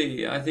is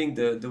really, I think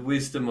the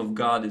wisdom of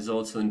God is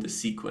also in the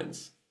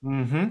sequence.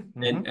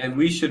 And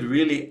we should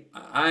really,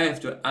 I have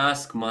to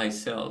ask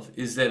myself,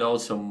 is that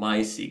also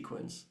my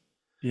sequence?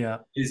 Yeah.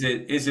 Is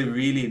it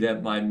really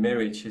that my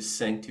marriage is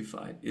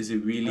sanctified? Is it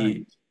Right.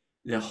 really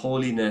the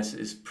holiness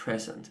is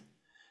present?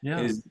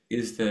 Yeah.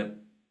 Is the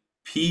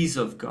peace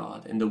of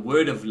God and the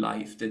word of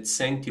life that Right.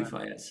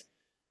 sanctify us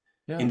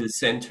in Yeah. the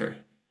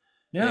center?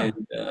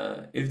 And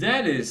Yeah. if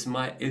that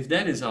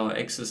is our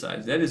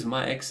exercise, that is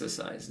my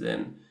exercise,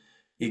 then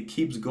it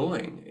keeps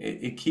going.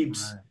 It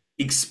keeps Right.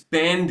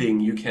 expanding,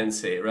 you can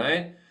say,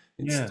 right?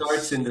 It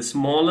starts Yes. in the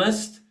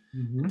smallest,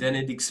 Hmm. then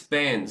it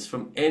expands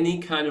from any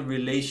kind of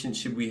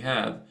relationship we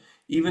have,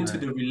 even to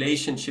Right. the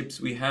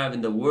relationships we have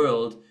in the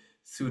world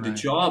through the Right.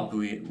 job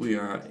we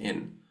are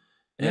in.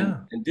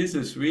 Yeah. And this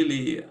is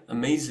really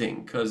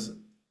amazing because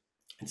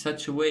in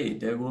such a way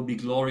there will be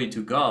glory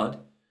to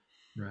God,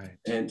 Right.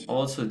 and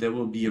also there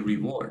will be a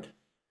reward.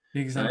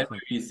 Right? Exactly.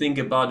 When you think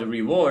about a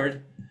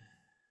reward,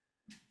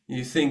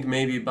 you think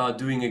maybe about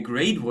doing a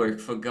great work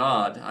for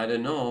God. I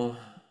don't know,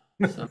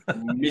 some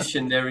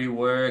missionary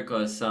work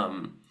or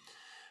some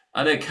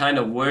other kind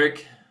of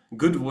work,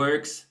 good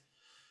works.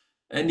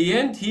 In the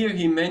end, here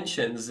he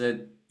mentions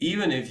that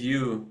even if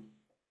you,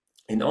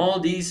 in all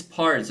these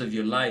parts of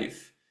your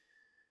life,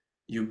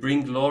 you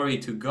bring glory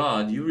to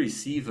God, you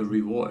receive a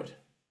reward.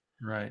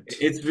 Right.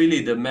 It's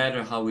really the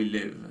matter how we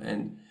live.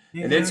 And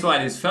that's Exactly.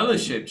 why this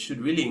fellowship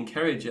should really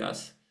encourage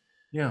us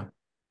Yeah.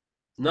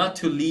 not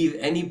to leave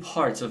any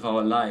parts of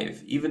our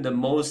life, even the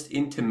most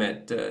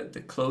intimate,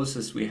 the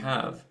closest we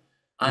have,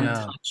 Yeah.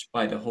 untouched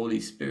by the Holy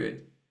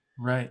Spirit.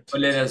 Right.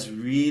 But let us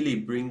really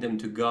bring them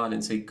to God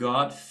and say,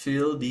 God,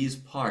 fill these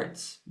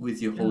parts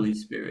with your Yeah. Holy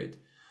Spirit.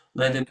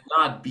 Let them Right.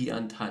 not be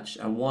untouched.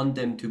 I want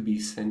them to be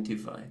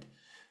sanctified,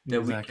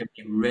 that we Exactly.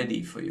 can be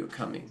ready for your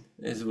coming.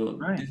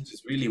 Right. This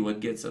is really what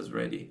gets us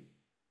ready.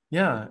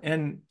 Yeah.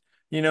 And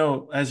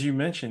as you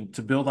mentioned,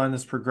 to build on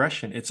this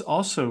progression, it's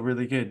also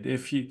really good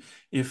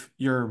if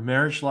your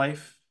marriage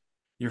life,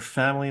 your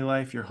family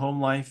life, your home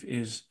life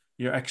is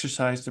your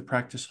exercise to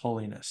practice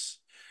holiness.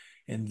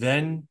 And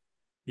then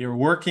you're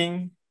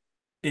working,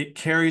 it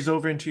carries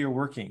over into your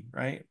working,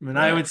 right? I mean,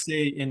 I Right. would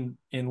say in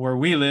where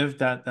we live,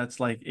 that's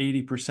like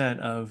 80%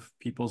 of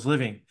people's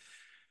living.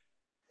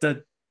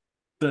 The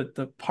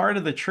the part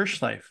of the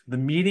church life, the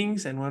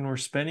meetings and when we're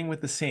spending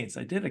with the saints,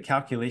 I did a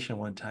calculation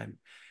one time.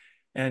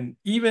 And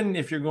even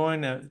if you're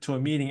going to a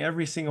meeting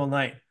every single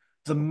night,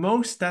 the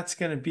most that's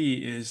going to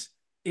be is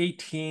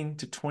 18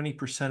 to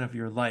 20% of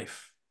your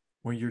life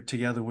when you're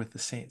together with the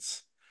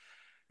saints.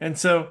 And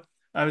so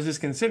I was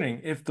just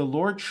considering if the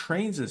Lord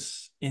trains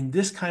us in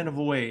this kind of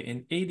a way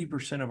in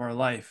 80% of our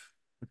life,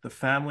 with the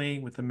family,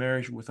 with the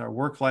marriage, with our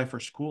work life or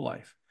school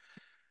life,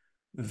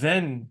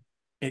 then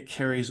it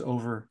carries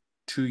over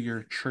to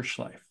your church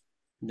life.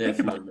 Think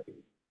about it.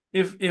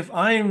 Definitely. If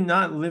I'm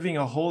not living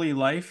a holy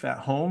life at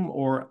home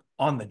or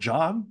on the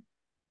job,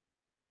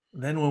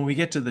 then when we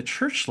get to the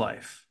church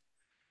life,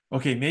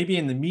 okay, maybe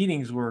in the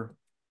meetings we're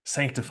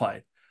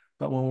sanctified,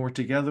 but when we're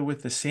together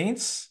with the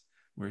saints,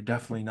 we're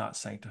definitely not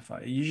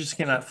sanctified. You just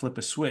cannot flip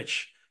a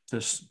switch to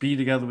be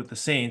together with the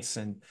saints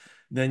and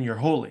then you're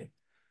holy,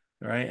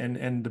 right?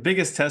 And the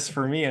biggest test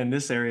for me in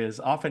this area is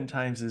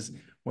oftentimes is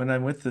when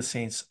I'm with the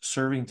saints,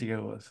 serving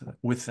together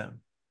with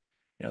them.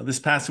 This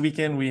past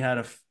weekend we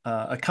had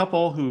a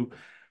couple who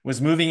was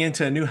moving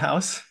into a new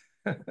house,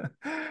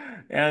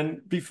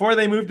 and before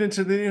they moved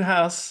into the new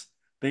house,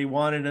 they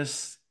wanted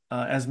us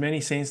as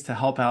many saints to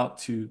help out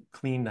to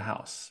clean the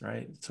house,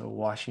 right? So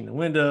washing the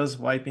windows,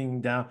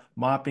 wiping down,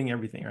 mopping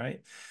everything,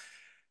 right?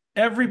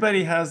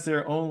 Everybody has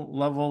their own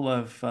level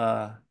of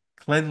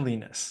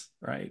cleanliness,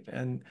 right?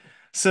 And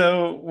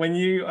so when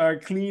you are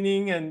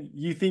cleaning and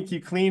you think you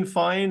clean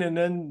fine, and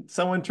then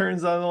someone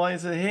turns on the light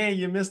and says, "Hey,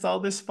 you missed all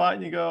this spot,"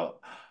 and you go,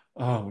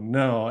 "Oh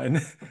no!" And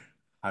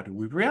how do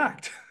we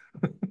react?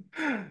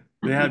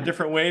 They have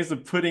different ways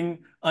of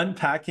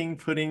unpacking,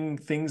 putting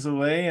things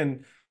away,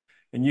 and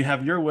you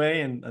have your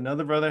way, and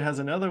another brother has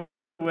another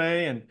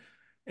way,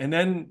 and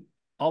then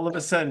all of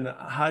a sudden,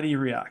 how do you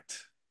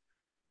react?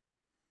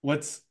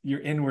 What's your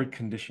inward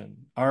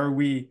condition? Are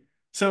we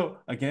so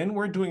again,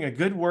 we're doing a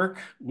good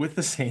work with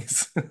the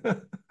saints,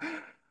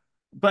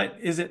 but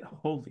is it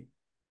holy?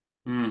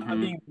 I Hmm.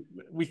 mean,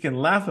 we can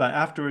laugh about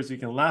afterwards, we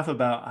can laugh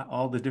about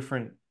all the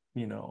different,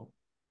 you know,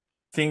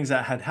 things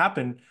that had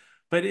happened,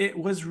 but it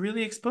was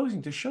really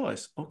exposing to show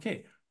us,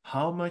 okay,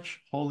 how much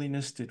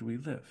holiness did we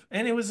live?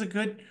 And it was a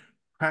good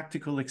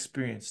practical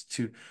experience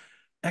to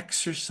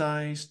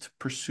exercise, to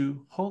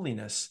pursue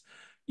holiness,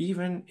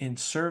 even in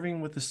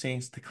serving with the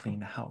saints to clean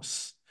the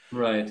house.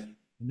 Right.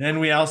 And then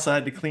we also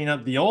had to clean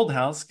up the old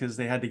house because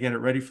they had to get it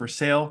ready for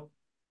sale.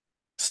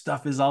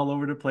 Stuff is all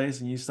over the place,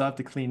 and you still have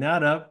to clean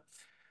that up.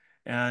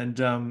 And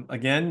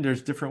again,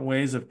 there's different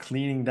ways of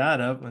cleaning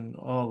that up. And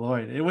oh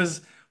Lord,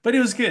 but it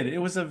was good. It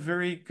was a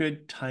very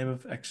good time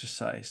of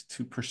exercise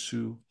to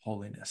pursue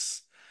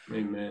holiness.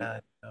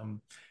 Amen.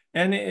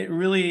 And it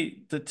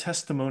really, the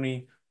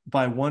testimony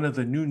by one of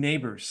the new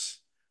neighbors,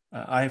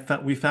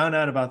 we found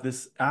out about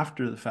this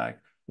after the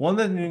fact. One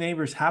of the new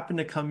neighbors happened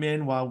to come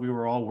in while we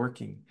were all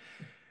working.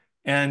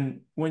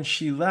 And when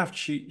she left,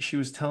 she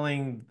was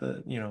telling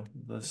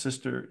the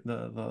sister,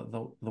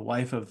 the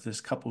wife of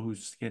this couple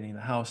who's getting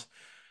the house,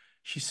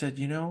 she said,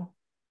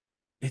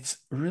 it's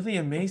really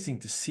amazing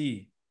to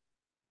see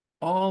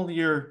all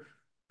your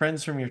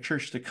friends from your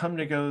church to come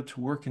to go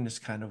to work in this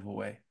kind of a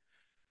way.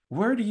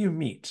 Where do you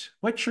meet?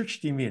 What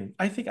church do you meet in?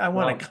 I think I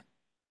want to Wow. come.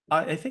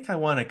 I think I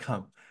want to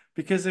come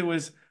because it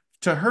was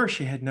to her,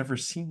 she had never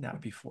seen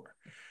that before.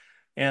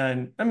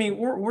 And I mean,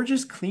 we're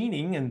just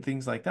cleaning and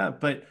things like that,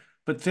 but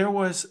there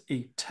was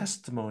a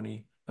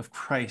testimony of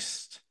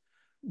Christ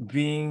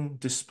being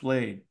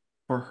displayed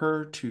for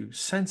her to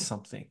sense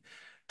something,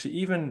 to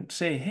even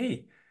say,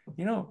 "Hey,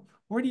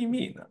 where do you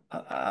mean?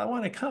 I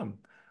want to come."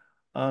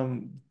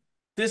 Um,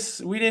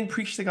 this we didn't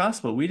preach the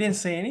gospel. We didn't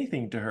say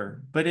anything to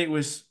her, but it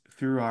was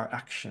through our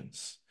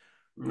actions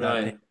that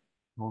they Right,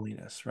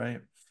 holiness,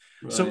 right?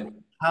 right, So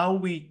how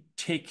we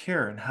take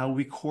care and how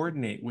we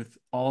coordinate with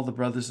all the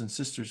brothers and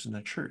sisters in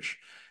the church,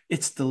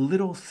 it's the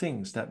little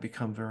things that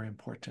become very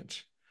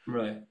important.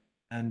 right,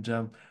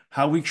 And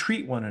how we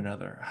treat one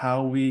another,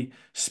 how we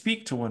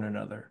speak to one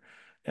another.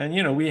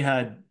 And, we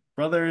had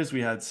brothers,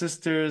 we had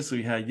sisters,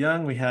 we had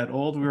young, we had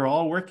old, we were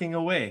all working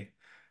away.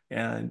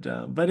 And,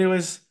 but it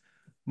was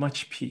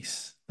much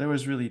peace. There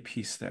was really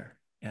peace there.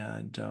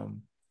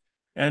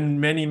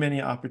 And many,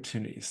 many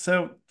opportunities.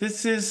 So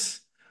this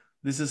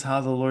is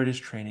how the Lord is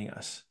training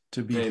us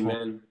to be holy,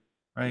 amen,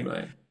 right?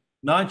 right,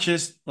 Not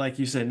just like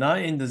you said, not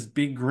in this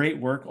big, great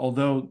work,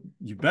 although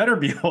you better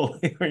be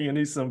holy or you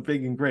need some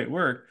big and great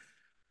work,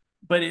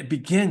 but it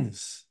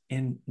begins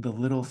in the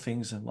little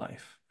things in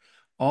life.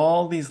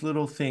 All these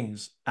little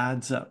things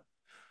adds up.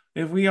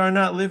 If we are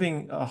not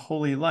living a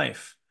holy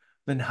life,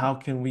 then how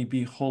can we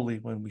be holy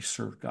when we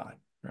serve God,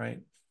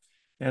 right?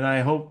 And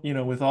I hope,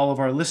 with all of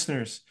our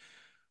listeners,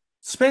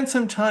 spend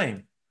some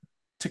time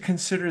to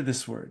consider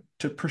this word,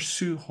 to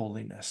pursue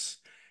holiness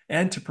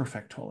and to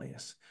perfect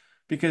holiness,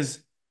 because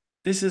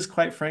this is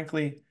quite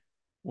frankly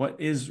what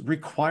is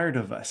required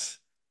of us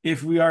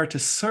if we are to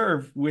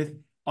serve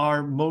with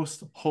our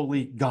most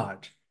holy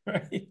God,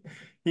 right?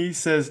 He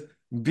says,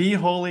 "Be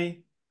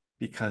holy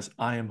because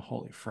I am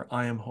holy, for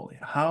I am holy."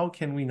 How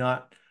can we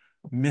not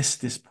miss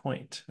this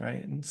point,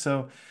 right? And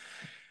so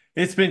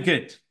it's been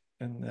good.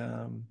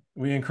 And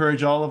we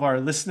encourage all of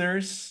our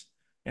listeners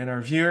and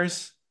our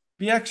viewers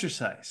be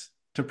exercised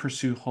to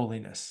pursue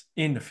holiness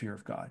in the fear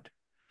of God.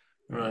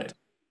 Right. right.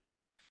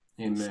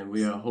 Amen.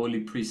 We are a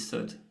holy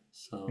priesthood,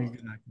 so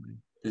Exactly.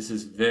 this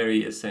is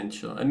very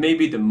essential, and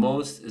maybe the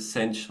most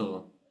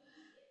essential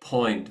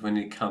point when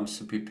it comes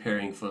to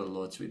preparing for the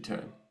Lord's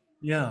return,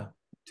 Yeah.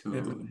 It to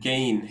really is.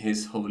 gain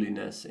His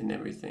holiness in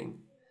everything.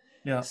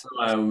 Yeah. So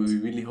we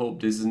really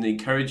hope this is an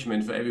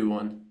encouragement for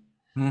everyone,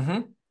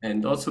 Mm-hmm.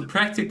 and also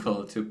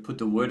practical to put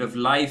the word of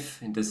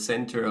life in the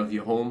center of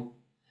your home,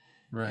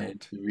 and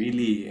Right.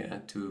 really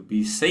to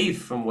be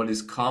safe from what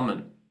is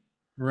common,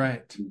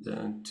 Right.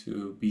 and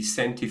to be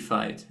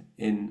sanctified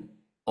in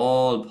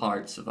all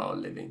parts of our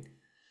living.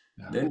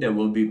 Yeah. Then there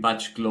will be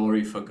much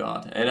glory for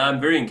God. And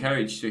I'm very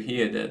encouraged to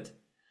hear that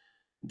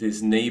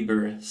this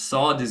neighbor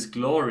saw this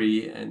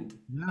glory, and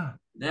Yeah.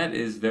 that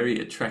is very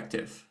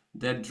attractive.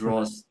 That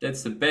draws,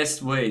 that's the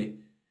best way to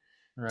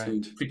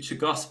Right. preach the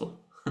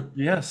gospel,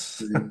 Yes.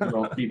 to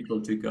draw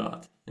people to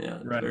God. Yeah,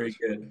 it's very Right.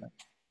 good.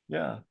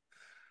 Yeah.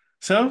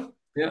 So,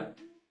 Yeah,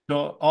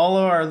 all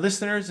of our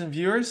listeners and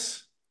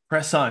viewers,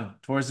 press on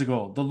towards the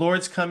goal. The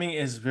Lord's coming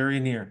is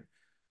very near.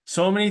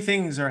 So many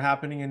things are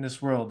happening in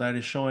this world that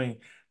is showing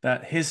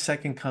that his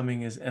second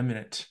coming is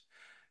imminent.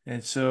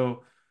 And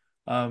so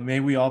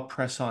may we all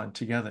press on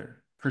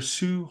together,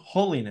 pursue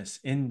holiness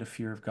in the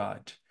fear of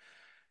God.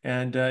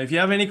 And if you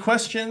have any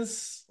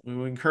questions, we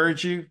will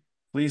encourage you,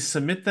 please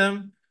submit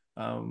them.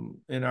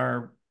 In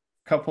our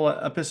couple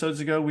of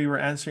episodes ago, we were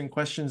answering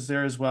questions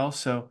there as well.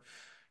 So,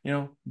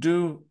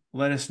 do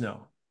let us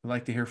know. We'd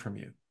like to hear from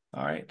you.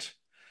 All right.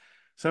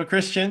 So,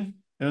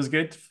 Christian, it was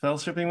good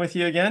fellowshipping with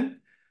you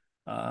again.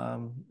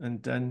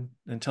 And then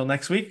until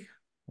next week,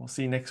 we'll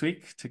see you next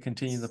week to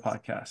continue the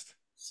podcast.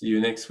 see you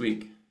next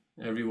week.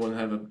 Everyone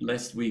have a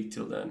blessed week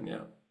till then.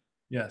 Yeah.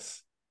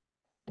 Yes.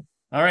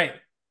 All right.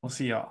 We'll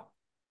see y'all.